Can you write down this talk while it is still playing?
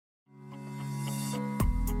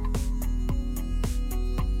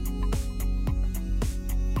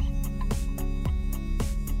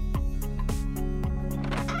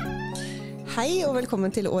Hei og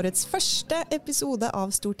velkommen til årets første episode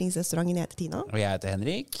av Stortingsrestauranten. Jeg heter Tina. Og jeg heter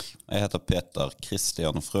Henrik. Jeg heter Peter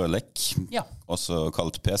Christian Frølek, Ja. også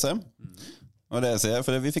kalt PC. Og det sier jeg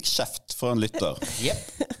fordi vi fikk kjeft fra en lytter,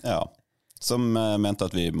 Yep. ja, som mente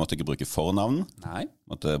at vi måtte ikke bruke fornavn, Nei.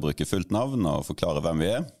 måtte bruke fullt navn og forklare hvem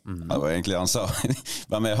vi er. Det var egentlig han sa,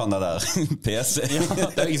 hvem er han der PC? Ja,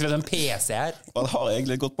 det er jo ingen som vet hvem PC er. Og han har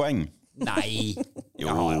egentlig et godt poeng. Nei, Jo.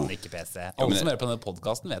 jeg har han ikke PC. Alle som hører på denne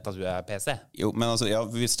podcasten vet at du er PC. Jo, men altså, ja,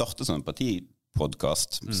 vi startet som en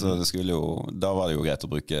partipodcast, så det skulle jo, da var det jo greit å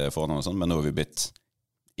bruke fornavn og sånn, men nå har vi blitt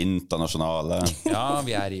internasjonale. Ja,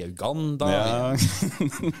 vi er i Uganda. Ja.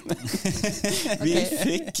 vi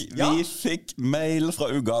Vi fikk mail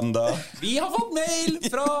fra Uganda. Vi har fått mail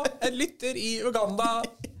fra en lytter i Uganda.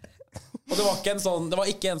 Og det var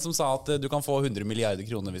ikke en som sa at du kan få 100 milliarder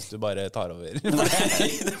kroner hvis du bare tar over. Nei,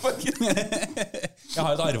 det var ikke Jeg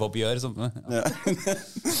har et arveoppgjør som... ja.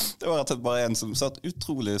 Det var rett og slett bare en som satt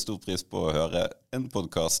utrolig stor pris på å høre en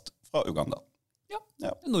podcast fra Uganda. Ja,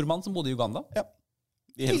 Ja. en nordmann som bodde i Uganda. Ja.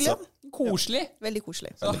 Vi hilser. Koselig. Veldig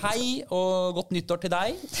koselig. Så hei og godt nyttår til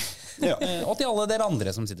deg. Ja. Og til alle dere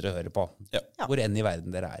andre som sitter og hører på. Ja. Hvor enn i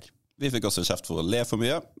verden dere er. Vi fikk også kjeft for å le for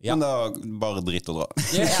mye, Ja. men da bare drit og dra.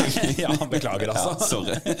 Ja, beklager Ja, altså.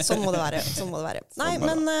 sorry. Sånn må det være. Nei, må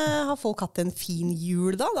det men har folk hatt en fin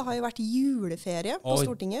jul da? Det har jo vært juleferie på Og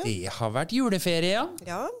Stortinget. det har vært juleferie, ja.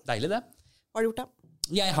 Ja, Deilig det. hva har du gjort da?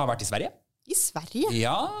 Jeg har vært i Sverige. I Sverige?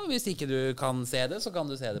 Ja, hvis ikke du kan se det, så kan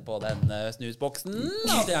du se det på den snusboksen.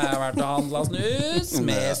 At jeg har vært og handlet snus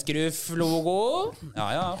med Skruff-logo.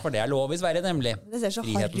 Ja, for det er lov i Sverige, nemlig. Det ser så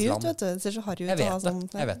harry Frihetens ut, land. vet du. Det ser så harry ut Jeg å ha vet det, sånn.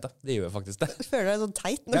 jeg vet det. Det gjør jeg faktisk det. Jeg føler deg sånn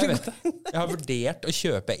teit. Når Jeg du vet det. Jeg har vurdert å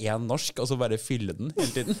kjøpe en norsk, og så bare fylle den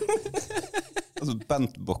hele tiden. Altså,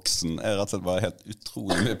 Bent-boksen er rett og slett bare helt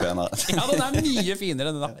utrolig mye penere. Ja, den er mye finere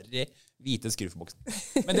enn den harry hvite Skruff-boksen.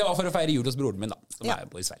 Men det var for å feire jul hos broren min, da, som Ja. er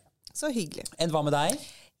på i Sverige. Så hyggelig. Enn hva med deg?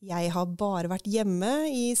 Jeg har bare vært hjemme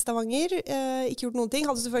i Stavanger, ikke gjort noen ting.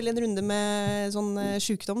 Hadde selvfølgelig en runde med sånn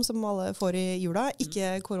sykdom som alle får i jula.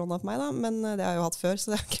 Ikke korona på meg da, men det har jeg jo hatt før,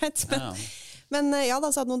 så det er greit. Men ja, da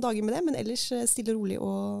så hadde jeg noen dager med det, men ellers stille og rolig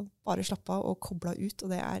og bare slappe av og kobla ut,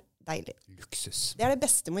 og det er deilig. Luksus. Det er det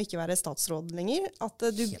beste med å ikke være statsråd lenger, at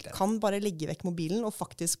du Helt enig. kan bare legge vekk mobilen og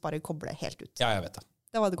faktisk bare koble helt ut. Ja, jeg vet det.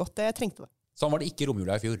 Det var det godt, jeg trengte det. Sånn var det ikke i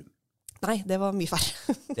romjula i fjor. Nei, det var mye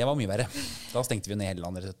færre. Det var mye verre. Da stengte vi ned hele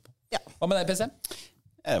landet rett etterpå. Ja. Hva med deg, PC?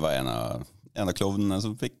 Jeg var en av klovnene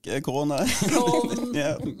som fikk korona. Klovn!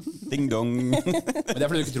 Ja. Ding dong. Men det er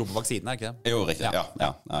fordi du ikke tror på vaksinen, er ikke det? Jo, riktig. Ja.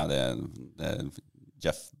 Ja. Nei, det er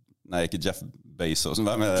Jeff. Nei, ikke Jeff Bezos.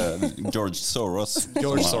 Hvem er George Soros?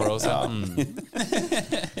 George Soros, ja. Ja.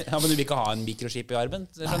 Ja, men du vil ikke ha en mikroskip i armen?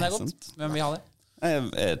 Det skjønner jeg Nei, godt. Hvem vil ha det?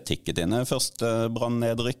 Jeg tikket inn først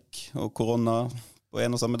brannnedrykk og korona på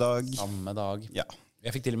en og samme dag. Samme dag. Ja.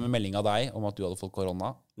 Jeg fikk til og med melding av deg om at du hadde fått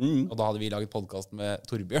korona. Og da hadde vi laget podcast med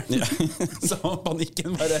Torbjørn. Så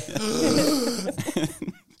panikken bare...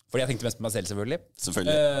 Fordi jeg tenkte mest på meg selv, selvfølgelig.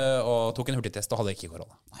 Selvfølgelig. Og tok en hurtigtest og hadde ikke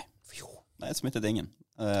korona. Nei, Nei, jeg smittet ingen.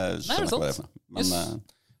 Nei, er det Skjønner ikke hva det er sant? for noe. Men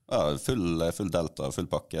ja, full delta, full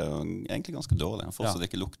pakke, og egentlig ganske dårlig. Fortsatt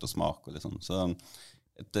ikke lukt og smak og litt sånn. Så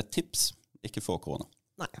et tips, ikke få korona.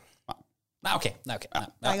 Nei, Nei, ok. Nei.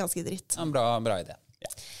 det er ganske dritt. En bra idé.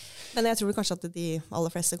 Men jeg tror kanskje at de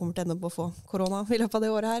aller fleste kommer til å ende opp å få korona i løpet av det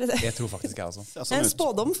året her. Det tror faktisk jeg også. Det er En sånn ut.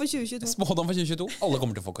 spådom for 2022. Spådom for 2022. Alle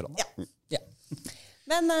kommer til å få korona. Ja.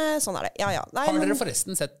 Men sånn er det. Ja. Nei, Har men, dere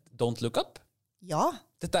forresten sett Don't Look Up? ja.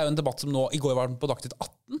 Dette er jo en debatt som nå, i går var den på Dagsnytt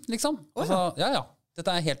 18, liksom. Altså, ja.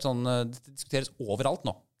 Dette er helt sånn, det diskuteres overalt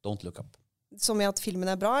nå. Don't Look Up. Som i at filmen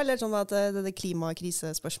er bra, eller sånn at det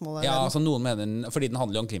klimakrisespørsmålet Ja, altså noen mener, fordi den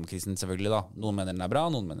handler jo om klimakrisen selvfølgelig da. Noen mener den er bra,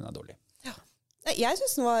 noen mener den er dårlig. Nei, jeg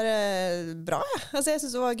synes den var bra. Altså, jeg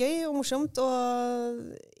synes det var gøy og morsomt. Og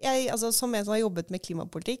jeg, altså, som en som har jobbet med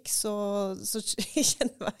klimapolitikk, så kjenner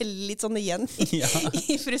jeg meg litt sånn igjen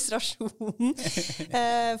i frustrasjonen.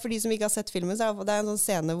 For de som ikke har sett filmen, så er det en sånn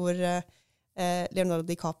scene hvor Leonardo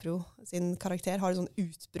DiCaprio sin karakter har et sånn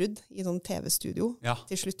utbrudd i sånn TV-studio Ja.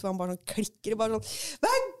 til slutt, hvor han bare sånn klikker bare sånn, hva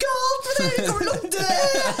er galt med dere? Vi kommer til å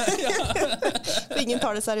dø! For ingen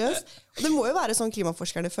tar det seriøst. Og det må jo være sånn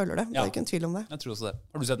klimaforskerne føler det. Det er jo ikke en tvil om det. Jeg tror også det.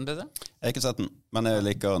 Har du sett den, PC? Jeg har ikke sett den, men jeg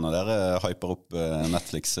liker når dere hyper opp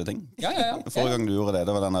Netflix-ting. Ja. Forrige gang du gjorde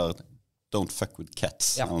det var den der Don't Fuck With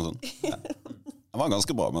Cats. Ja. Eller noe sånt. Ja. Den var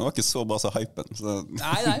ganske bra, men det var ikke så bra som hypen. Så.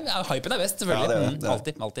 Nei, hypen er best, selvfølgelig. Ja, det er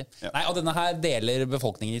det. Alltid. Ja. Nei, og denne her deler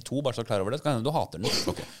befolkningen i to, bare så klar over det. Så kan hende du hater den.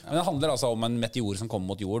 Men det handler altså om en meteor som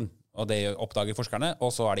kommer mot jorden, og det oppdager forskerne,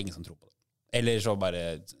 og så er det ingen som tror på det. Eller så bare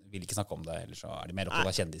vil ikke snakke om det, eller så er de mer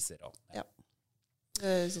opptatt av kjendiser. Og, Ja.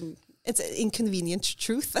 Sånn It's inconvenient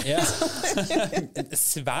truth. Ja.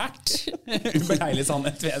 Svært ubeleilig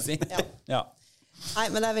sannhet, vil jeg si. Ja. Nei,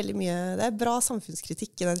 men det er veldig mye, det er bra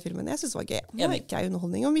samfunnskritikk i den filmen. Jeg synes det var gøy. Det var grei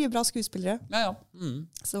underholdning og mye bra skuespillere. Ja.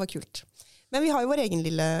 Så det var kult. Men vi har jo vår egen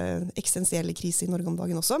lille eksistensielle krise i Norge om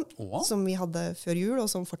dagen også, som vi hadde før jul, og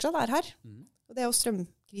som fortsatt er her. Og det er jo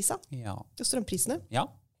strømkrisa. Ja. Og strømprisene. Ja.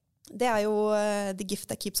 Det er jo the gift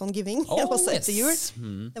that keeps on giving. Også etter jul.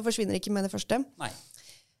 Den forsvinner ikke med det første. Nei.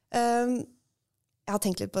 Jeg har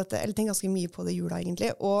tenkt litt på dette, eller tenkt ganske mye på det jula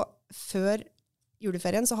egentlig, og før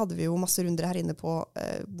juleferien så hadde vi jo masse runder her inne på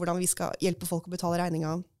hvordan vi skal hjelpe folk å betale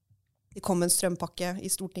regninga. Det kom en strømpakke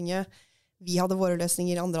i Stortinget. Vi hadde våre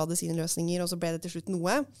løsninger, andre hadde sine løsninger, og så ble det til slutt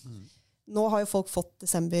noe. Nå har jo folk fått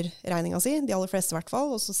desember-regninga si, de aller fleste i hvert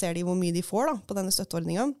fall, og så ser de hvor mye de får da, på denne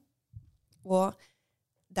støtteordninga. Og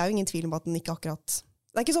det er jo ingen tvil om at den ikke akkurat...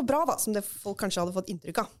 Det er ikke så bra da, som det folk kanskje hadde fått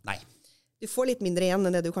inntrykk av. Nei. Du får litt mindre igjen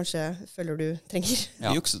enn det du kanskje føler du trenger.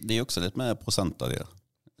 Ja. De jukser litt med prosent av de der.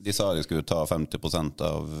 De sa de skulle ta 50%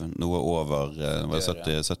 av noe over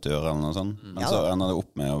 70 øre eller noe sånt. Men så ender det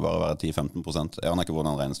opp med å bare være 10-15%. Jeg aner ikke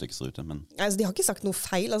hvordan regnestykket ser ut. Men... Altså, de har ikke sagt noe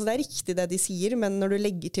feil. Altså, det er riktig det de sier, men når du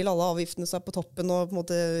legger til alle avgiftene som er på toppen, og på en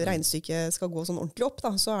måte regnestykket skal gå sånn ordentlig opp,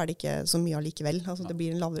 da, så er det ikke så mye allikevel. Altså, det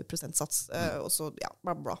blir en lavere prosentsats. Og så, ja,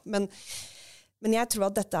 bla bla. Men jeg tror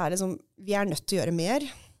at dette er liksom, vi er nødt til å gjøre mer.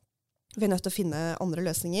 Vi er nødt til å finne andre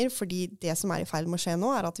løsninger, fordi det som er i ferd med å skje nå,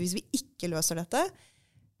 er at hvis vi ikke løser dette,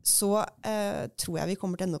 så tror jeg vi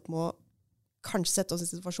kommer til å ende opp med å kanskje sette oss i en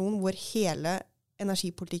situasjon hvor hele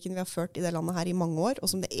energipolitikken vi har ført i det landet her i mange år, og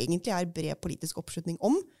som det egentlig er bred politisk oppslutning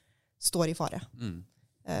om, står i fare.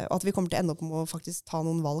 Og at vi kommer til å ende opp med å faktisk ta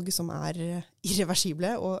noen valg som er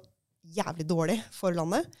irreversible og jævlig dårlige for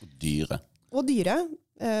landet. Og dyre.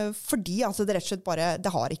 Fordi altså, det rett og slett bare,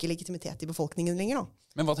 det har ikke legitimitet i befolkningen lenger. Da.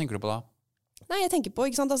 Men hva tenker du på da? Nei, jeg tenker på,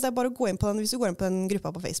 ikke sant? Altså, det er bare å gå inn på den, hvis du går inn på den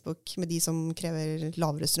gruppa på Facebook med de som krever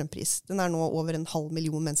lavere strømpris. Den er nå over 500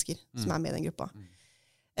 000 mennesker som er med i den gruppa.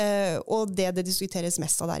 Og det diskuteres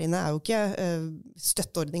mest av der inne er jo ikke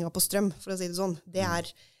støtteordninga på strøm, for å si det sånn. Det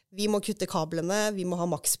er, vi må kutte kablene, vi må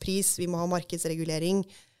ha makspris, vi må ha markedsregulering,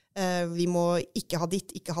 vi må ikke ha ditt,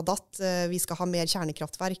 ikke ha datt, vi skal ha mer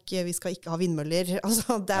kjernekraftverk, vi skal ikke ha vindmøller.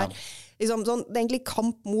 Altså, det er liksom sånn, det er egentlig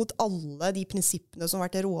kamp mot alle de prinsippene som har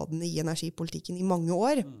vært rådende i energipolitikken i mange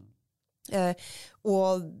år.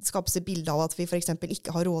 Og skapes et bilde av at vi for eksempel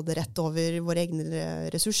ikke har råderett over våre egne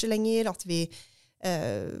ressurser lenger, at vi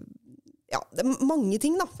ja, det er mange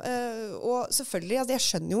ting da. Og selvfølgelig, altså,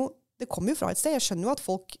 jeg skjønner jo det kommer jo fra et sted. Jeg skjønner jo at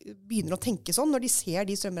folk begynner å tenke sånn når de ser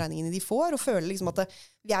de strømregningene de får, og føler liksom at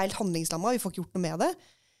vi er helt handlingslammet, vi får ikke gjort noe med det.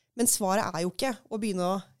 Men svaret er jo ikke å begynne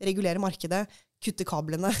å regulere markedet, kutte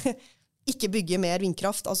kablene, ikke bygge mer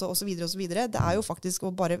vindkraft, altså, og så videre og så videre. Det er jo faktisk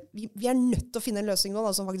å bare, vi er nødt til å finne en løsning nå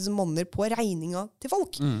da, som faktisk monner på regninga til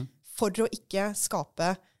folk, for å ikke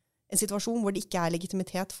skape en situasjon hvor det ikke er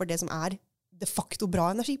legitimitet for det som er de facto bra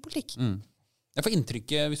energipolitikk. Jeg får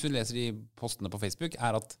inntrykket, hvis du leser de postene på Facebook,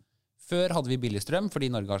 er at før hadde vi billig strøm, fordi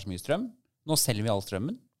Norge har så mye strøm. Nå selger vi all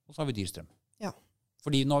strømmen, og så har vi dyr strøm. Ja.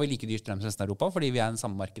 Fordi nå har vi like dyr strøm som resten av Europa, fordi vi er i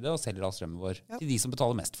samme markedet og selger all strømmen vår til de som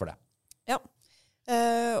betaler mest for det. Ja,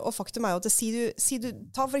 og faktum er jo at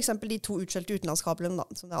ta for eksempel de 2 utskjelte utenlandskablene, da,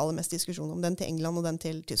 som det er aller mest diskusjon om, den til England og den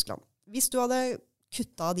til Tyskland. Hvis du hadde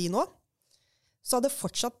kuttet de nå, så hadde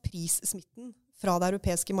fortsatt prissmitten fra det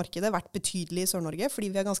europeiske markedet vært betydelig i Sør-Norge, fordi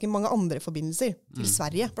vi har ganske mange andre forbindelser til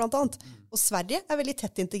Sverige, blant annet. Og Sverige er veldig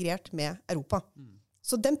tett integrert med Europa.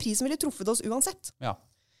 Så den prisen ville truffet oss uansett. Ja.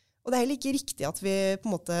 Og det er heller ikke riktig at vi på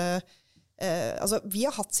en måte... altså, vi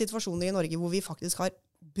har hatt situasjoner i Norge hvor vi faktisk har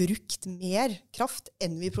brukt mer kraft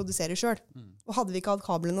enn vi produserer selv. Og hadde vi ikke hatt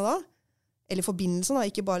kablene da, eller forbindelsen da,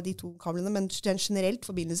 ikke bare de 2 kablene, men generelt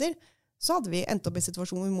forbindelser, så hadde vi endt opp i en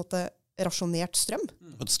situasjon hvor vi måtte rasjonert strøm.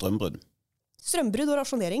 Et strømbrudd. Strømbrudd og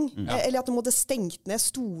rasjonering, eller at du måtte stengt ned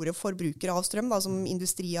store forbrukere av strøm, da, som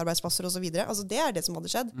industriarbeidsplasser og så videre. Altså, det er det som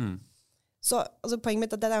hadde skjedd. Så altså, poenget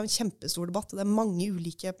mitt er at det er en kjempestor debatt, og det er mange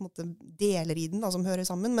ulike på en måte, deler i den da, som hører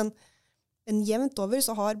sammen, men jevnt over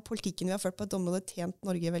så har politikken vi har ført på et område tjent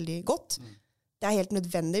Norge veldig godt. Det er helt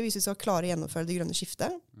nødvendig hvis vi skal klare å gjennomføre det grønne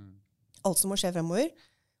skiftet. Alt som må skje fremover.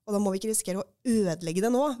 Og da må vi ikke risikere å ødelegge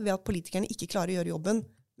det nå, ved at politikerne ikke klarer å gjøre jobben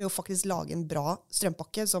med å faktisk lage en bra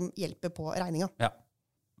strømpakke som hjelper på regninga. Ja.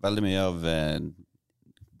 Veldig mye av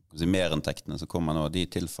merinntektene som kommer nå, de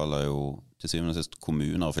tilfaller jo til syvende og sist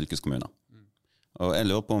kommuner og fylkeskommuner. Og jeg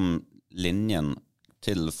lurer på om linjen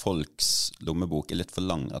til folks lommebok er litt for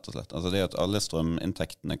lang, rett og slett. Altså det at alle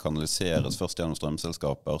strøminntektene kanaliseres først gjennom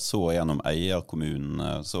strømselskaper, så gjennom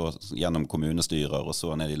eierkommunene, så gjennom kommunestyrer, og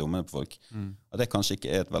så ned i lommene på folk. Og det kanskje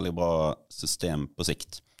ikke er et veldig bra system på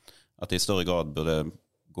sikt. At det i større grad burde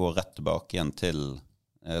gå rett tilbake igjen til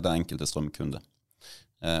den enkelte strømkunde.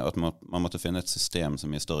 At man måtte finne et system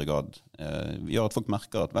som i større grad gjør at folk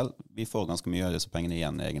merker at vel, vi får ganske mye av disse pengene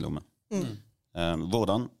igjen i egen lomme.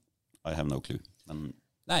 Hvordan? I have no clue. Men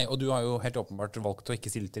nei, og du har jo helt åpenbart valgt å ikke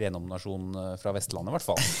stille til renominasjon fra Vestlandet, i hvert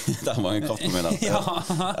fall. det er mange kraftkommuner.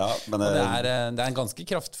 Men det er en ganske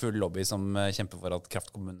kraftfull lobby som kjemper for at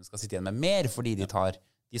kraftkommunene skal sitte igjen med mer, fordi de tar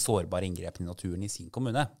de sårbare inngrepene i naturen i sin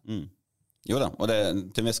kommune. Jo da, og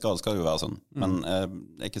til en viss grad skal det jo være sånn, men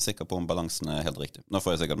jeg er ikke sikker på om balansen er helt riktig. Nå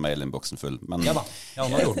får jeg sikkert mail-innboksen full, men ja, nå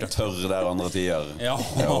har jeg gjort det. Tørr der andre tider. Ja,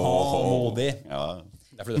 modig. Ja.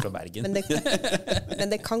 Det er fordi du er fra Bergen. Men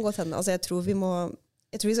det kan godt hende. Altså, jeg tror vi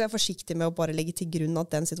skal være forsiktige med å bare legge til grunn at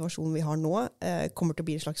den situasjonen vi har nå, kommer til å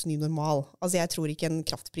bli en slags ny normal. Altså, jeg tror ikke en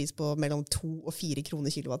kraftpris på mellom 2 og 4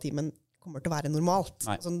 kroner kilowattimen kommer til å være normalt.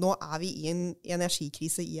 Altså, nå er vi i en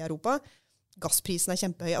energikrise i Europa. Gassprisen er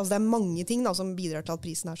kjempehøy. Altså, det er mange ting da, som bidrar til at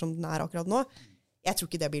prisen er som den er akkurat nå. Jeg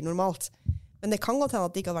tror ikke det blir normalt. Men det kan godt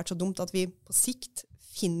hende at det ikke har vært så dumt at vi på sikt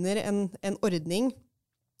finner en ordning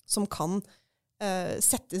som kan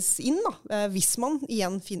settes inn da, hvis man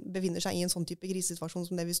igjen befinner seg i en sånn type krisesituasjon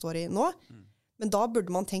som det vi står i nå. Men da burde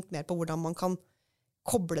man tenkt mer på hvordan man kan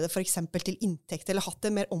koble det for eksempel til inntekt, eller hatt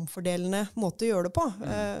en mer omfordelende måte å gjøre det på.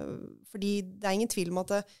 Fordi det er ingen tvil om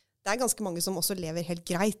at det er ganske mange som også lever helt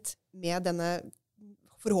greit med denne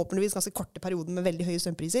forhåpentligvis ganske korte perioden med veldig høye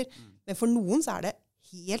strømpriser. Men for noen så er det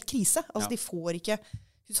helt krise. Altså de får ikke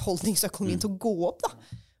husholdningsøkonomien til å gå opp da,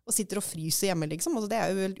 og sitter og fryser hjemme liksom. Altså det er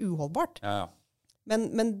jo helt uholdbart. Ja.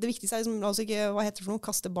 Men det viktigste er liksom, altså ikke, hva heter det for noe?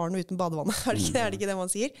 Kaste barnet uten badevannet. Er det ikke det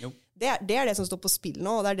man sier? Jo. Det er det som står på spill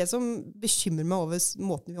nå, og det er det som bekymrer meg over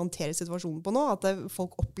måten vi håndterer situasjonen på nå, at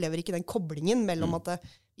folk opplever ikke den koblingen mellom at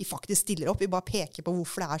vi faktisk stiller opp, vi bare peker på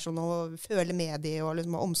hvorfor det er sånn, og føler med det, og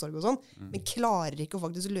liksom omsorg og sånn, men klarer ikke å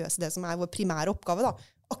faktisk løse det som er vår primære oppgave da,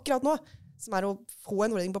 akkurat nå, som er å få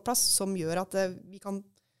en ordning på plass som gjør at vi kan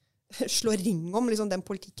slå ring om liksom, den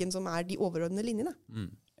politikken som er de overordnede linjene.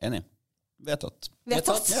 Enig. Vedtatt. Ja. Det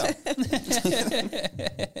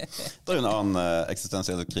er jo en annen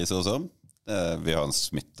eksistensiell krise også. Vi har en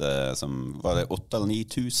smitte som, var det 8 eller 9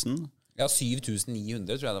 000? Ja,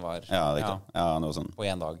 7900 tror jeg det var. Ja, riktig. Ja, noe sånt. På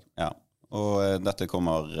en dag. Ja, og dette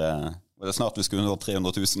kommer, var det snart vi skulle nå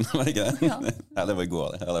 300 000, var det ikke det? Ja, det var i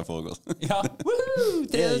går, det. Ja, det foregår. Ja,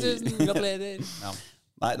 300 000, gratulerer. Ja.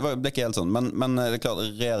 Nei, det ble ikke helt sånn, men det er klart,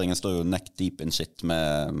 regjeringen står jo neck deep in shit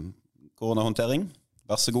med koronahåndtering.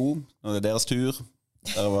 Vær så god, nå er det deres tur.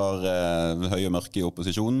 Der var høye og mørke i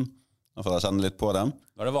opposisjonen. Nå får jeg kjenne litt på dem.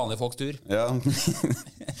 Nå er det vanlige folks tur. Ja.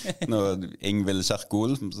 Nå Ingvild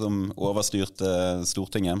Kjerkol, som overstyrte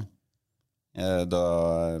Stortinget. De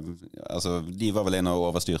var vel inne og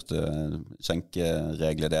overstyrte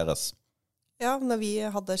skjenkeregler deres. Ja, når vi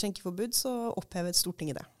hadde skjenkeforbud, så opphevet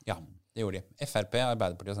Stortinget det. Ja, det gjorde de. FrP,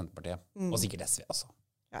 Arbeiderpartiet og Senterpartiet. Og sikkert SV, altså.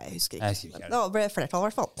 Ja, jeg husker ikke. Da ble det flertall i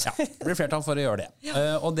hvert fall. Ja, det ble flertall for å gjøre det. Ja.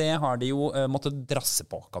 Og det har de jo måttet drasse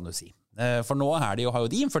på, kan du si. For nå har jo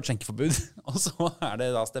de innført skjenkeforbud, og så er det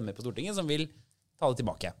da stemmer på Stortinget som vil ta det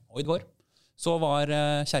tilbake. Og i går så var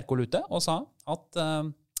Kjerkol ute og sa at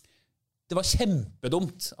det var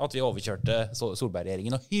kjempedumt at vi overkjørte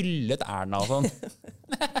Solberg-regjeringen og hyllet Erna og sånn.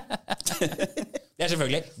 Det er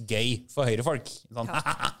selvfølgelig gøy for høyrefolk. Sånn,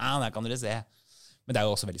 der kan dere se. Men det er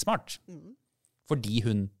jo også veldig smart. Fordi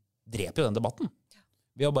hun dreper jo den debatten.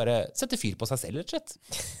 Ved å bare sette fyr på seg selv, rett og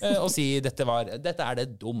slett. Og si, dette er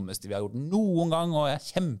det dummeste vi har gjort noen gang, og jeg er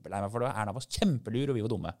kjempelei meg for det. Erna var kjempelur, og vi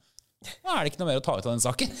var dumme. Da er det ikke noe mer å ta ut av den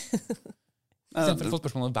saken. Eksempel for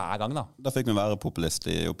spørsmålet hver gang, da. Da fikk hun være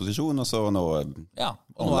populist i opposisjon, og så nå... Ja,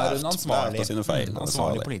 og nå er hun ansvarlig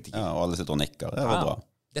politiker. Ja, og alle sitter og nikker. Det var bra.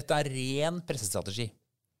 Dette er ren pressestrategi.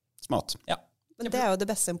 Smart. Ja. Men det er jo det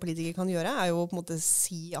beste en politiker kan gjøre, er jo på en måte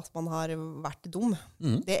si at man har vært dum.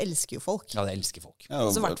 Det elsker jo folk. Ja, det elsker folk. Ja,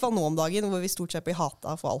 så i hvert fall nå om dagen, hvor vi stort sett blir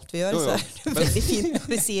hatet for alt vi gjør, så er det veldig fint når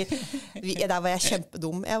vi sier, der var jeg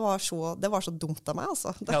kjempedum. Det var så dumt av meg,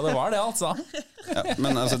 altså. Ja, det var det, altså. Ja,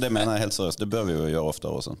 men altså, det mener jeg helt seriøst. Det bør vi jo gjøre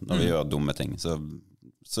oftere også, når vi gjør dumme ting.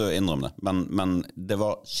 Så innrøm det. Men det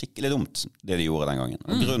var skikkelig dumt, det de gjorde den gangen.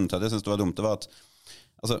 Og grunnen til at jeg synes det var dumt, det var at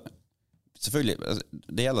altså, selvfølgelig,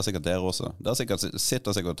 det gjelder sikkert dere også. Dere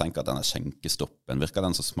sitter sikkert og tenker at denne skjenkestoppen, virker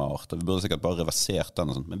den så smart? Vi burde sikkert bare reversert den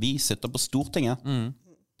og sånt. Men vi sitter på Stortinget.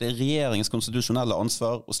 Det er regjeringens konstitusjonelle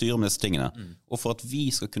ansvar å styre med disse tingene. Og for at vi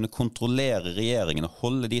skal kunne kontrollere regjeringen og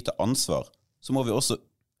holde de til ansvar, så må vi også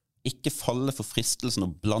ikke falle for fristelsen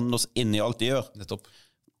og blande oss inn i alt de gjør. Nettopp.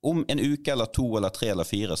 Om en uke eller 2 eller 3 eller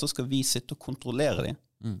 4, så skal vi sitte og kontrollere dem.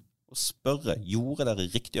 Og spørre, gjorde dere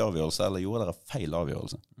riktig avgjørelse, eller gjorde dere feil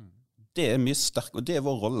avgjørelse? det mye sterkt, og det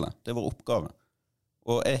vår rolle, det vår oppgave.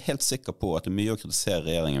 Og jeg helt sikker på at det mye å kritisere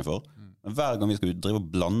regjeringen for, men hver gang vi skal drive og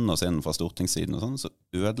blande oss inn fra stortingssiden og sånn, så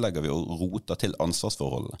ødelegger vi og roter til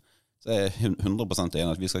ansvarsforholdene. Så jeg 100%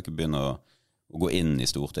 enig at vi skal ikke begynne å gå inn i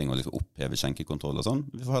Stortinget og liksom oppheve skjenkekontroll og sånn.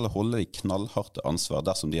 Vi får heller holde de knallharte ansvar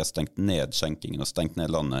dersom de har stengt ned skjenkingen og stengt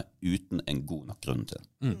ned landet uten en god nok grunn til.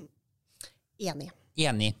 Enig.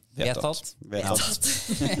 Vedtatt.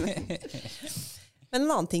 Men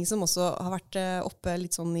en annen ting som også har vært oppe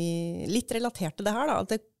litt relatert til det her, da,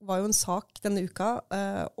 at det var jo en sak denne uka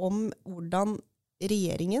om hvordan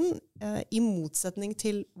regjeringen, i motsetning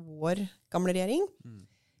til vår gamle regjering,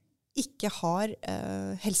 ikke har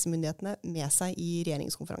helsemyndighetene med seg i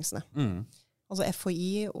regjeringskonferansene. Altså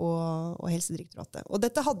FHI og Helsedirektoratet. Og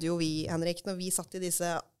dette hadde jo vi, Henrik, når vi satt i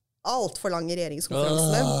disse alt for lange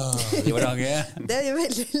regjeringskonferansene. De var lange. Det er jo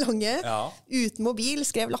veldig lange. Ja. Uten mobil,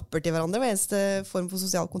 skrev lapper til hverandre, var eneste form for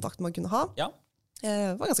sosial kontakt man kunne ha. Ja.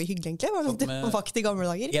 Det var ganske hyggelig egentlig. Det var vakt i gamle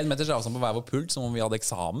dager. 1 meters avstand på hver vår pult, som om vi hadde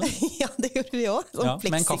eksamen. Ja, det gjorde vi også. Ja,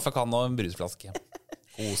 med en kaffekann og en brusflaske.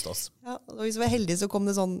 Kost oss. Ja, og hvis vi var heldige, så kom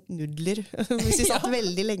det sånn nudler. Hvis vi satt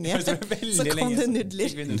veldig lenge, så kom det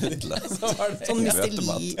nudler. Sånn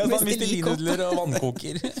Mr. og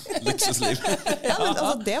vannkoker. Luksusliv. Ja, men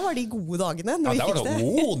altså, det var de gode dagene. Ja, det var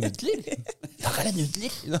sånn, nudler. Da er det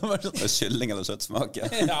nudler. Det kylling eller kjøttsmak.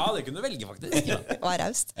 Ja, det kunne du velge faktisk. Det var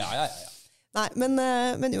raust. Ja. Nei, men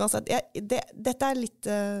uansett, dette det er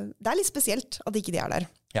litt spesielt at ikke de er der.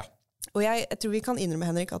 Ja. Og jeg tror vi kan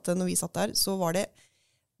innrømme, Henrik, at når vi satt der, så var det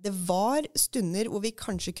var stunder hvor vi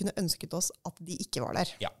kanskje kunne ønsket oss at de ikke var der.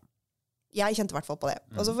 Ja. Jeg kjente i hvert fall på det.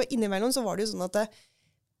 Altså for innimellom så var det jo sånn at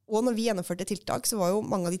og når vi gjennomførte tiltak, så var jo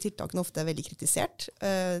mange av de tiltakene ofte veldig kritisert.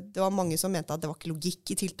 Det var mange som mente at det var ikke logikk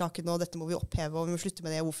i tiltakene, og dette må vi oppheve, og vi må slutte med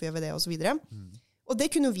det, og hvorfor gjør vi det, og så videre. Og det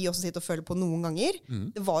kunne vi også sitte og føle på noen ganger.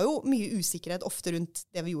 Det var jo mye usikkerhet ofte rundt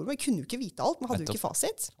det vi gjorde, men vi kunne jo ikke vite alt, man hadde jo ikke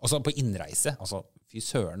fasit. Og så på innreise, altså fy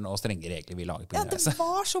søren og strenge regler vi lager på innreise. Ja, det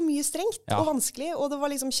var så mye strengt og vanskelig, og det var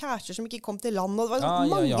liksom kjærester som ikke kom til land, og det var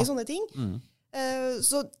mange sånne ting.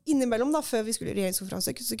 Så innimellom da, før vi skulle i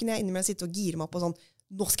regjeringskonferanse, så kunne jeg innimellom sitte og gire meg på sånn,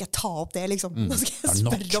 nå skal jeg ta opp det, liksom. Nå skal jeg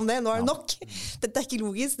spørre om det, nå er det nok. Dette er ikke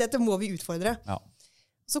logisk, dette må vi utfordre. Ja.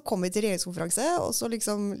 Så kom vi til regjeringskonferanse, og så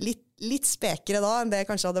liksom litt spekere da enn det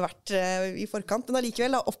kanskje hadde vært i forkant, men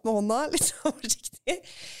allikevel da, opp med hånda, litt så forsiktig,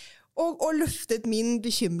 og løftet min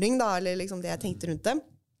bekymring da, eller liksom det jeg tenkte rundt det.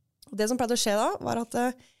 Og det som pleide å skje da, var at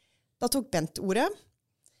da tok Bent ordet,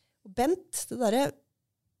 og Bent, det der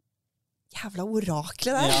jævla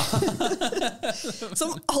oraklet der,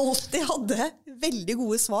 som alltid hadde veldig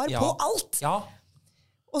gode svar på alt. Ja.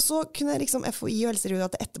 Og så kunne liksom FHI og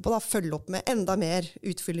Helsedirektoratet etterpå da følge opp med enda mer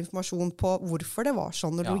utfyllende informasjon på hvorfor det var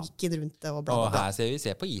sånn, når logikken rundt det og bla bla bla. Og her ser vi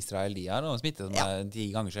på Israel, de har noen smitte som er 10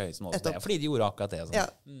 ganger så høy som oss. Det er fordi de gjorde akkurat det. Sånn. Ja.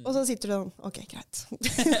 Og så sitter du sånn, ok, greit.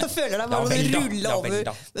 Da føler deg bare å rulle over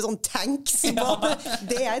med sånn tanks.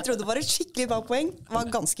 Det jeg trodde var et skikkelig bra poeng, var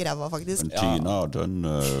ganske ræva faktisk. Tina,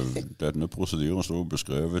 denne prosedyren står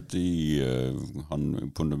beskrevet i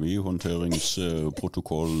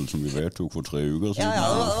pandemihåndteringsprotokollen som vi vedtok for 3 uker siden.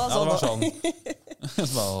 Ja, det var sånn.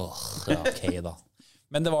 Ok da.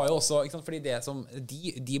 Men det var jo også, ikke sant, fordi det som,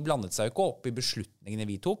 de blandet seg jo ikke opp i beslutningene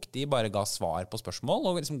vi tok, de bare ga svar på spørsmål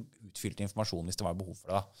og liksom utfylte informasjon hvis det var behov for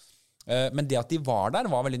det da. Men det at de var der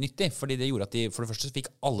var veldig nyttig, fordi det gjorde at de for det første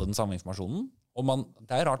fikk alle den samme informasjonen, og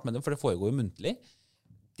det er rart med det, for det foregår jo muntlig.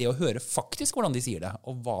 Det å høre faktisk hvordan de sier det,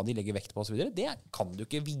 og hva de legger vekt på og så videre, det kan du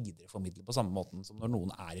ikke videreformidle på samme måten som når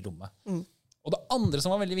noen er i rommet. Og det andre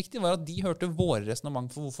som var veldig viktig, var at de hørte våre resonemang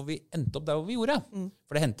for hvorfor vi endte opp der hvor vi gjorde.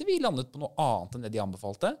 For det hendte vi landet på noe annet enn det de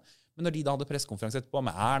anbefalte. Men når de da hadde pressekonferanse etterpå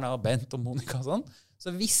med Erna, Bent og Monica og sånn,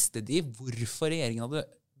 så visste de hvorfor regjeringen hadde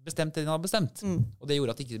bestemt det de hadde bestemt. Og det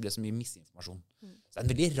gjorde at det ikke ble så mye misinformasjon. Så det er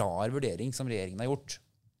en veldig rar vurdering som regjeringen har gjort.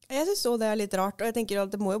 Jeg synes også det er litt rart, og jeg tenker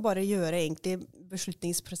at det må jo bare gjøre egentlig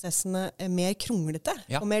beslutningsprosessene mer kronglete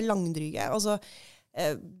og mer langdryge. Altså,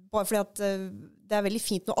 bare fordi at det er veldig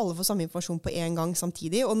fint når alle får samme informasjon på en gang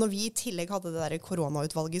samtidig, og når vi i tillegg hadde det der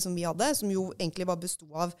koronautvalget som vi hadde, som jo egentlig bare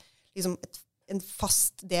bestod av liksom en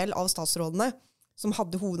fast del av statsrådene som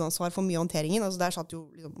hadde hovedansvar for mye av håndteringen. Altså der satt jo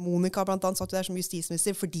liksom, Monica blant annet satt jo der som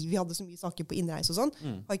justisminister fordi vi hadde så mye saker på innreise og sånn.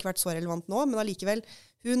 Har ikke vært så relevant nå, men allikevel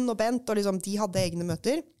hun og Bent og liksom, de hadde egne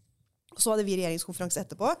møter. Og så hadde vi regjeringskonferanse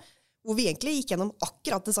etterpå, hvor vi egentlig gikk gjennom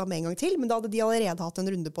akkurat det samme en gang til, men da hadde de allerede hatt en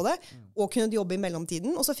runde på det, og kunne jobbe i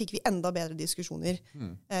mellomtiden, og så fikk vi enda bedre diskusjoner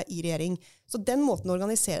i regjering. Så den måten å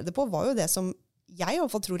organisere det på var jo det som jeg i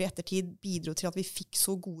hvert fall tror i ettertid bidro til at vi fikk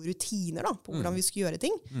så gode rutiner da, på hvordan vi skulle gjøre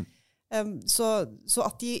ting. Så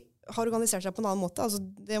at de har organisert seg på en annen måte, altså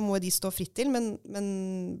det må de stå fritt til, men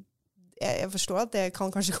jeg forstår at det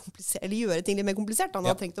kan kanskje komplisere, eller gjøre ting litt mer komplisert enn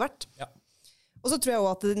det hadde trengt å vært. Ja. Og så tror jeg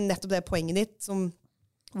også at nettopp det poenget ditt, som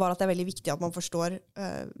var at det er veldig viktig at man forstår,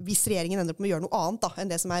 hvis regjeringen ender opp med å gjøre noe annet da,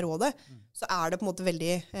 enn det som er rådet, så er det på en måte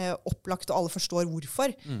veldig opplagt, og alle forstår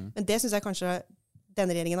hvorfor. Men det synes jeg kanskje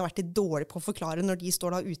denne regjeringen har vært litt dårlig på å forklare når de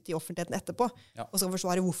står da ute i offentligheten etterpå, og skal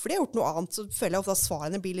forsvare hvorfor de har gjort noe annet, så føler jeg ofte at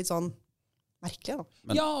svarene blir litt sånn merkelige.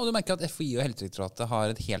 Da. Ja, og du merker at FHI og Helsedirektoratet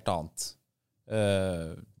har et helt annet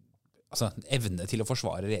evne til å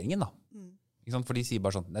forsvare regjeringen da. Ikke sant? For de sier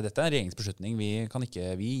bare sånn, nei, dette er regjeringens beslutning,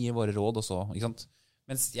 vi gir våre råd og så, ikke sant?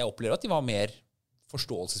 Mens jeg opplever at de var mer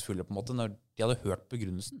forståelsesfulle på en måte når de hadde hørt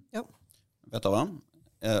begrunnelsen. Ja. Vet du hva?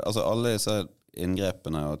 Alle disse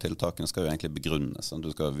inngrepene og tiltakene skal jo egentlig begrunnes. Du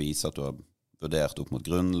skal vise at du har vurdert opp mot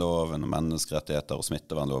grunnloven og menneskerettigheter og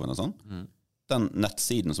smittevernloven og sånn. Den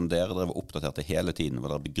nettsiden som dere drev oppdaterte hele tiden,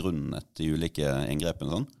 hvor dere begrunnet de ulike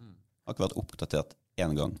inngrepene og sånn, har ikke vært oppdatert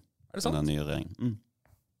en gang. Er det sant? Den nye regjeringen.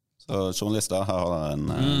 Så journalister, her har dere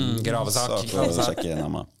en gravesak. Sak å sjekke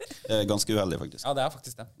nærmere. Det er ganske uheldig, faktisk. Ja, det er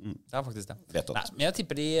faktisk det. Nei, men jeg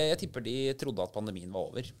tipper de trodde at pandemien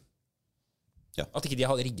var over. Ja. At ikke de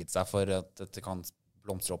hadde rigget seg for at dette kan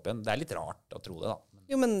blomstre opp igjen. Det er litt rart å tro det, da.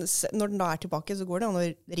 Jo, men når den da er tilbake, så går det an å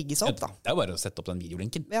rigge seg opp, da. Det er jo bare å sette opp den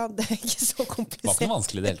videolinken. Ja, det er ikke så komplisert. Det var ikke noe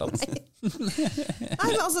vanskelig i det hele tatt. Nei,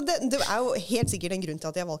 men altså, det er jo helt sikkert en grunn til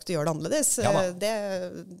at de har valgt å gjøre det annerledes. Ja, det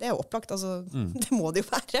er jo opplagt, altså. Det må det jo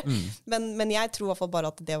være. Men jeg tror i hvert fall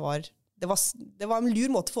bare at det var en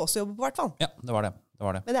lur måte for oss å jobbe på, i hvert fall. Ja, det var det.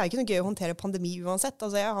 Men det er jo ikke noe gøy å håndtere pandemi uansett.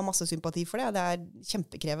 Altså, jeg har masse sympati for det. Det er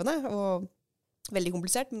kjempekrevende og veldig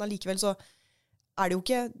komplisert, men allikevel så er det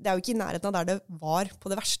er jo ikke i nærheten av der det var på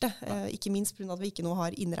det verste. Ikke minst på grunn av at vi ikke nå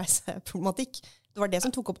har innreiseproblematikk. Det var det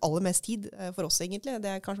som tok opp aller mest tid for oss, egentlig.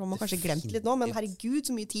 Det har man kanskje glemt litt nå, men herregud,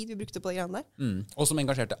 så mye tid vi brukte på de greiene der. Og som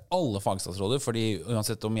engasjerte alle fagstatsråder, fordi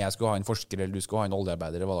uansett om jeg skulle ha en forsker eller du skulle ha en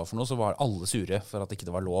oljearbeider, eller hva det var for noe, så var alle sure for at ikke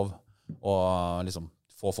det var lov å liksom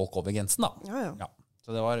få folk over grensen, da. Ja.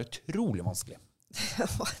 Så det var utrolig vanskelig. Det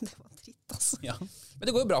var dritt, altså. Ja. Men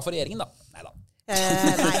det går jo bra for regjeringen, da. Neida. Nei.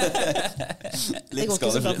 Det går ikke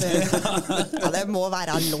så bra. Ja, det må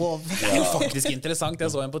være lov. Det er jo faktisk interessant.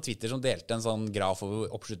 Jeg så en på Twitter som delte en sånn graf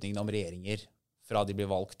over oppslutningen om regjeringer fra de ble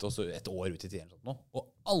valgt og så et år ut i tiden. Og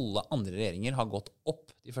alle andre regjeringer har gått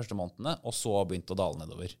opp de første månedene, og så begynt å dale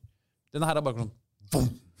nedover. Denne her er bare sånn boom!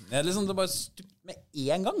 Det er bare stupt med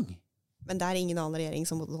en gang. Men det er ingen annen regjering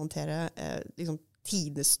som måtte håndtere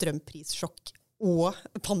tidenes strømprissjokk og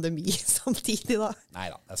pandemi samtidig, da.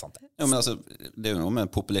 Neida, det er sant det. Ja, men altså, det er jo noe med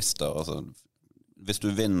populister. Altså, hvis du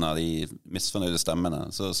vinner de misfornøyde stemmene,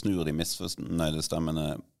 så snur de misfornøyde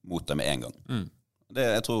stemmene mot deg med en gang.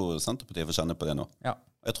 Jeg tror Senterpartiet får kjenne på det nå. Ja.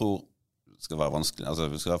 Jeg tror det skal være vanskelig, altså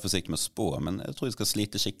vi skal være forsiktig med å spå, men jeg tror de skal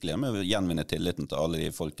slite skikkelig med å gjenvinne tilliten til alle de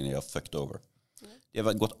folkene de har fucked over. De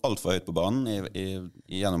har gått alt for høyt på banen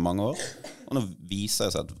gjennom mange år, og nå viser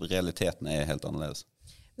det seg at realiteten er helt annerledes.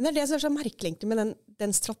 Men det er det som er så merkelig egentlig med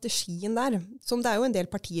den strategien der. Som det er jo en del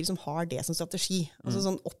partier som har det som strategi. Altså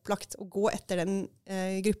sånn opplagt å gå etter den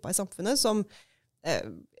gruppa i samfunnet som,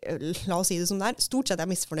 la oss si det som det er, stort sett er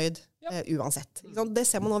misfornøyd uansett. Det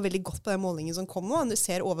ser man nå veldig godt på den målingen som kom nå. Du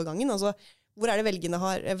ser overgangen. Altså, hvor er det velgerne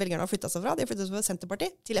har flyttet seg fra? De har flyttet seg fra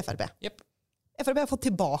Senterpartiet til FrP. Yep. FrP har fått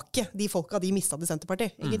tilbake de folka de mistet til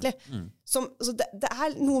Senterpartiet, egentlig. Så det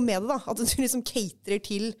er noe med det, da. At du liksom caterer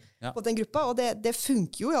til på den gruppa, og det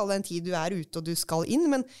funker jo i all den tid du er ute og du skal inn,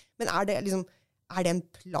 men er det en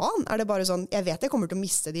plan? Er det bare sånn, jeg vet jeg kommer til å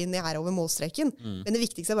miste de når jeg er over målstreken, men det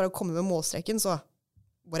viktigste er bare å komme med målstreken, så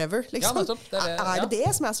whatever, liksom. Ja, er det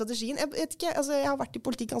som er strategien? Jeg vet ikke, altså jeg har vært i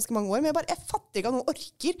politikk ganske mange år, men jeg fatter ikke at noen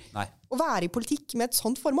orker å være i politikk med et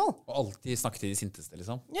sånt formål. Og alltid snakke til de sinteste,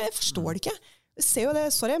 liksom. Ja, jeg forstår det ikke. Jeg ser jo det,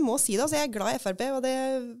 sorry, jeg må si det, altså jeg er glad i FrP, og det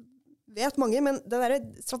vet mange, men den der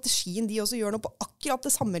strategien de også gjør noe på akkurat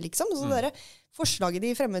det samme, liksom. Så det der forslaget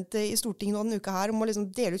de fremmet i Stortinget nå denne uka her, om å liksom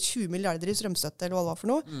dele ut 20 milliarder i strømstøtte, eller hva det var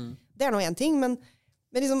for noe, det er nå en ting, men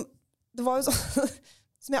liksom, det var jo sånn,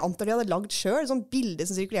 som jeg antar de hadde lagd selv, sånn bilde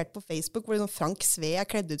som sirkulerte på Facebook, hvor liksom Frank Sve er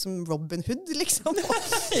kledd ut som Robin Hood, liksom.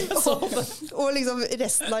 Og liksom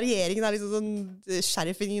resten av regjeringen er liksom sånn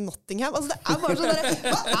sheriffen i Nottingham. Altså det er bare sånn der,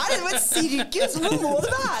 hva er det? Det var et sirkus! Hvorfor må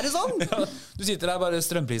det være sånn? Ja, du sitter der, bare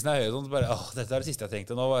strømprisen er høy, og bare, dette er det siste jeg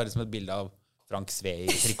trengte. Nå var det liksom et bilde av Frank Sve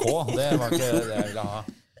i trikot. Det var ikke det jeg ville ha.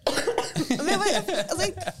 Men jeg bare, altså...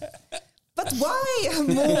 But why?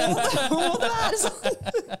 Må det være sånn?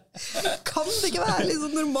 Kan det ikke være litt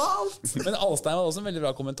sånn normalt? Men Alstein var også en veldig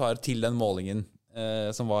bra kommentar til den målingen,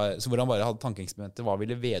 hvor han bare hadde tankeeksperimentet. Hva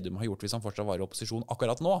ville Vedum ha gjort hvis han fortsatt var i opposisjon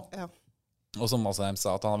akkurat nå? Ja. Og som Asheim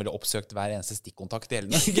sa, at han ville oppsøkt hver eneste stikkontakt i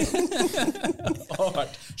hele Norge. Og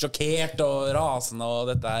vært sjokkert og rasende,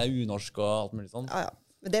 og dette unorsk og alt mulig sånn. Ja.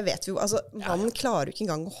 Men det vet vi jo. Altså, man klarer jo ikke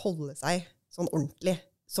engang å holde seg sånn ordentlig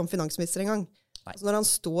som finansminister en gang. Altså, når han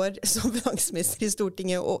står som finansminister i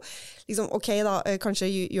Stortinget og liksom, ok da, kanskje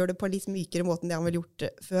gjør det på en litt mykere måte enn det han vel gjort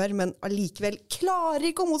før, men allikevel klarer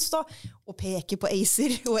ikke å motstå og peke på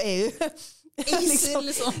ACER og EU.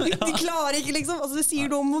 liksom. De klarer ikke, liksom. Altså, det sier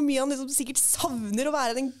noe om hvor mye han liksom sikkert savner å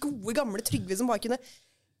være den gode, gamle Trygve som bare kunne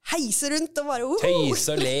heise rundt og bare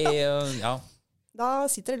tøyse og le. Ja. Da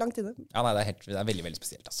sitter det langt inne. Ja, nei, det er veldig, veldig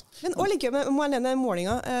spesielt, altså. Men likevel, må jeg nevne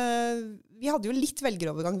målinga. Vi hadde jo litt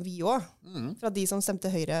velgerovergang, vi også, fra de som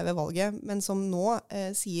stemte Høyre ved valget, men som nå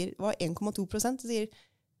sier, var 1,2%, sier,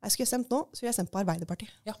 jeg skulle stemt nå, så ville jeg stemt på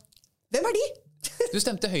Arbeiderpartiet. Ja. Hvem er de? Du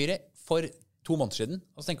stemte Høyre for 2 måneder siden,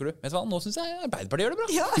 og så tenker du, vet du hva, nå synes jeg Arbeiderpartiet gjør det bra.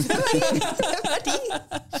 Ja, hvem er de?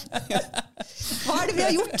 Hva er det vi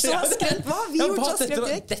har gjort så skremt? Hva har vi gjort så skremt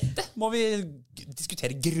vekk? Dette må vi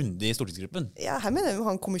diskutere grundig i stortingsgruppen. Ja, her mener vi må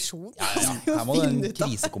ha en kommisjon. Ja. Her må det en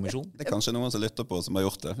krisekommisjon. Det er kanskje noen som lytter på som har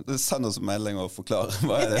gjort det. Send oss en melding og forklare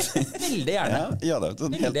hva er det. Veldig gjerne. Ja, det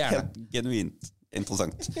er helt genuint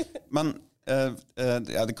interessant. Men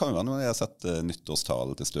det kan jo være noe jeg har sett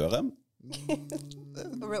nyttårstalen til Støre.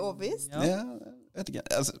 Det ble overbevist? Ja, jeg vet ikke.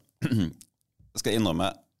 Jeg skal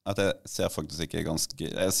innrømme at jeg ser faktisk ikke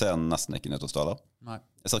jeg ser nesten ikke nyttårstaler. Nei.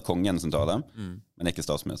 Jeg ser kongen som tar det, men ikke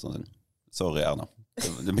statsministeren sin. Sorry, Erna.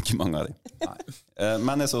 Det er ikke mange av dem.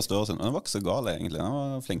 Men jeg så Støre sin, og den var ikke så gale egentlig. Den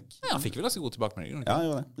var flink. Ja, han fikk vel ganske god tilbakemelding. Ja,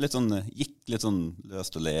 gjorde det. Gikk litt sånn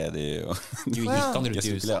løst og ledig. Og du gikk han rundt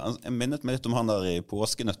i USA. Jeg minnet meg litt om han der i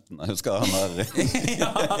påskenøtten. Jeg husker han der.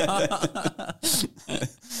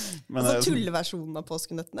 Men, altså tulleversjonen av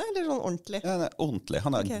påskenøttene, eller sånn ordentlig? Ja, ordentlig.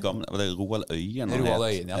 Han er gamle, var det Roald Øyen? Roald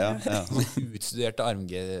Øyen, ja. Utstuderte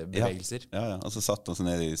armbevegelser. Ja. Og så satt han seg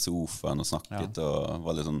ned i sofaen og snakket, og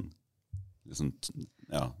var litt sånn,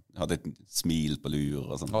 hadde et smil på lur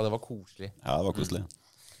og sånn. Ja, det var koselig. Ja, det var koselig.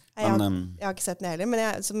 Jeg har ikke sett den heller,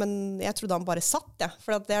 men jeg trodde han bare satt,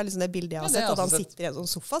 for det er liksom det bildet jeg har sett, at han sitter i en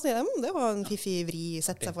sånn sofa, så det var en fiffig vri,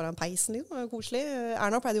 sette seg foran peisen, liksom. Det var koselig.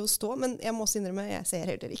 Erna pleide jo å stå, men jeg må også innrømme, jeg ser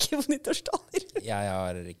heller ikke på nyttårstaler. Jeg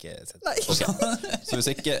har ikke sett det. Okay. Så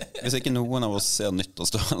hvis ikke noen av oss ser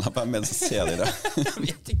nyttårstaler, hvem er det som ser de det? Jeg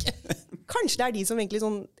vet ikke. Kanskje det er de som egentlig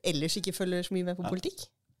sånn ellers ikke følger så mye med på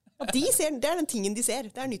politikk? At de ser, det er den tingen de ser,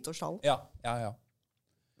 det er nyttårstalen. Ja.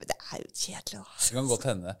 Men det er jo kjedelig, da. Det kan godt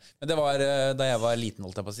hende. Men det var, da jeg var liten,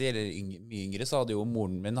 holdt jeg på å si, eller mye yngre, så hadde jo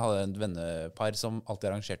moren min en vennepar som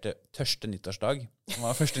alltid arrangerte tørste nyttårsdag. Det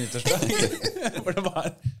var første nyttårsdag. For det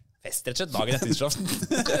var fest rett og slett dagen etter nyttårsaften.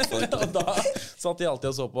 Og da satt de alltid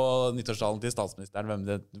og så på nyttårstalen til statsministeren, hvem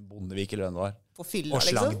det Bondevik eller hvem det var. På fylla, og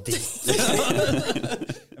slang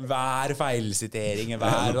liksom. Hver feilsitering,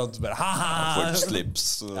 hver sånt, bare ha-ha! Fort slips.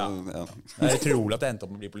 Ja. Det er utrolig at jeg endte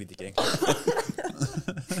opp med å bli politiker, egentlig.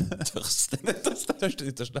 Tørste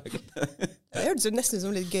nyttårsdag. Det hørtes jo nesten som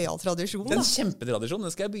en litt gøyal tradisjon. Det er en kjempetradisjon,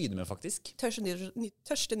 det skal jeg begynne med, faktisk.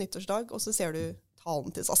 Tørste nyttårsdag, og så ser du talen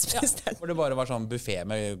til statsministeren. Ja, hvor det bare var sånn buffet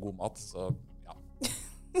med god mat, så ja.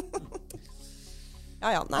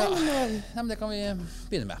 Nei, men det kan vi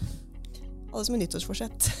begynne med. Alle som er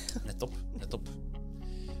nyttårsforsett. Nettopp.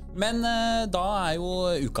 Men da er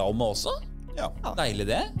jo uka omme også. Ja. Deilig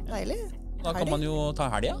det. Deilig. Da kan man jo ta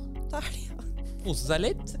helga. Kose seg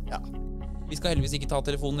litt. Ja. Vi skal heldigvis ikke ta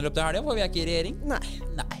telefonen i løpet av helga, for vi er ikke i regjering. Nei.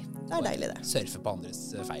 Det er deilig, det. Surfe på andres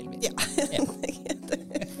feil. Ja.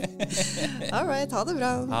 All right, ha det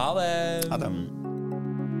bra. Ha det. Ha det.